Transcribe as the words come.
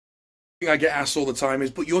I get asked all the time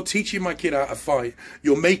is, but you're teaching my kid how to fight.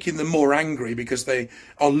 You're making them more angry because they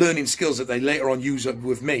are learning skills that they later on use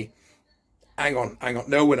with me. Hang on.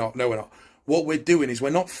 No, we're not. What we're doing is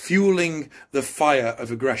we're not fueling the fire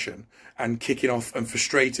of aggression and kicking off and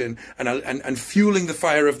frustrating and fueling the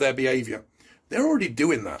fire of their behavior. They're already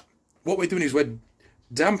doing that. What we're doing is we're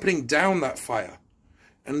dampening down that fire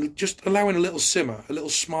and just allowing a little simmer, a little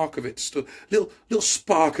spark of it to still, little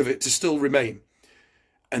spark of it to still remain.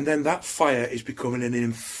 And then that fire is becoming an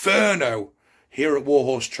inferno here at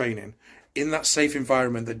Warhorse Training, in that safe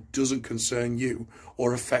environment that doesn't concern you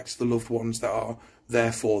or affect the loved ones that are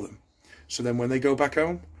there for them. So then when they go back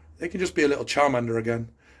home, they can just be a little Charmander again,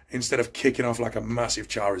 instead of kicking off like a massive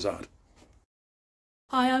Charizard.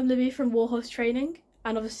 Hi, I'm Libby from Warhorse Training,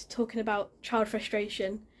 and obviously talking about child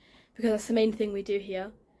frustration, because that's the main thing we do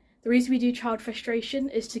here. The reason we do child frustration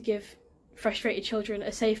is to give frustrated children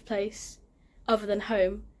a safe place other than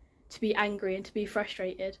home to be angry and to be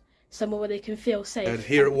frustrated, somewhere where they can feel safe. And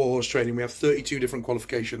here at Warhorse Training we have 32 different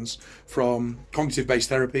qualifications, from cognitive based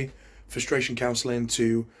therapy, frustration counselling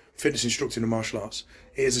to fitness instructing and martial arts.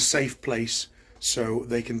 It is a safe place so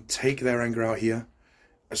they can take their anger out here,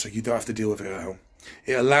 so you don't have to deal with it at home.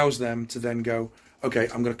 It allows them to then go, okay,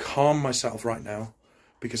 I'm going to calm myself right now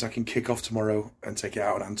because I can kick off tomorrow and take it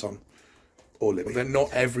out on Anton or Libby. Then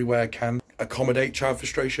not everywhere can accommodate child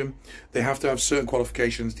frustration. They have to have certain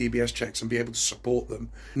qualifications, DBS checks, and be able to support them,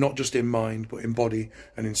 not just in mind, but in body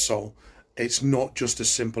and in soul. It's not just as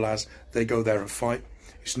simple as they go there and fight.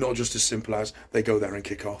 It's not just as simple as they go there and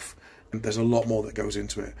kick off. And there's a lot more that goes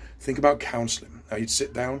into it. Think about counselling. Now you'd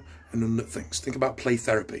sit down and unlook things. Think about play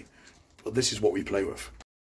therapy. But this is what we play with.